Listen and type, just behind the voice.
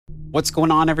What's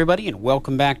going on, everybody, and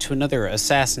welcome back to another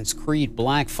Assassin's Creed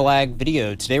Black Flag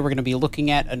video. Today we're going to be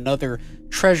looking at another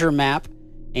treasure map,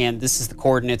 and this is the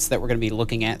coordinates that we're going to be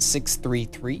looking at,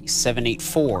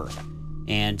 633784.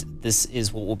 And this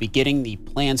is what we'll be getting, the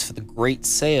plans for the Great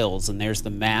Sails, and there's the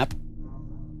map.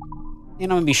 And I'm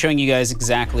going to be showing you guys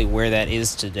exactly where that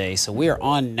is today. So we are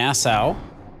on Nassau,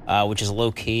 which is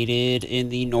located in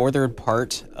the northern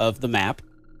part of the map.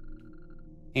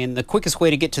 And the quickest way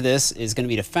to get to this is going to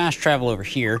be to fast travel over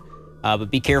here, but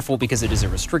be careful because it is a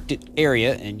restricted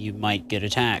area and you might get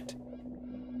attacked.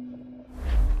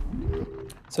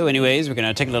 So anyways, we're going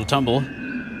to take a little tumble.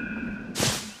 And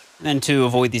then to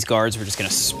avoid these guards, we're just going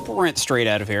to sprint straight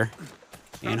out of here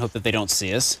and hope that they don't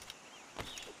see us.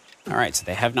 Alright, so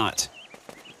they have not.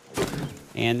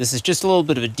 And this is just a little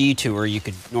bit of a detour. You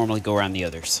could normally go around the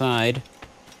other side.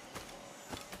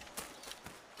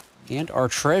 And our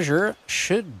treasure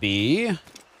should be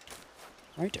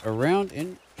right around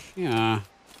in here.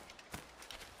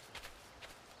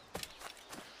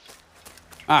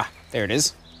 Ah, there it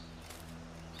is.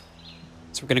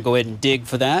 So we're going to go ahead and dig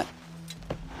for that.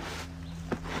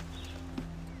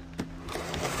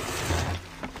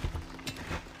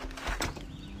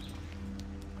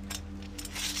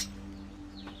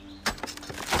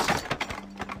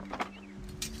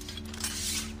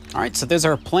 Alright, so there's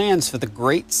our plans for the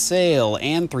Great Sail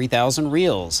and 3,000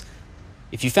 reels.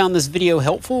 If you found this video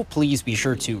helpful, please be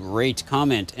sure to rate,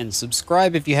 comment, and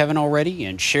subscribe if you haven't already,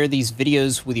 and share these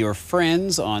videos with your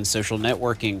friends on social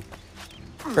networking.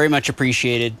 Very much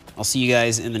appreciated. I'll see you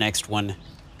guys in the next one.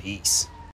 Peace.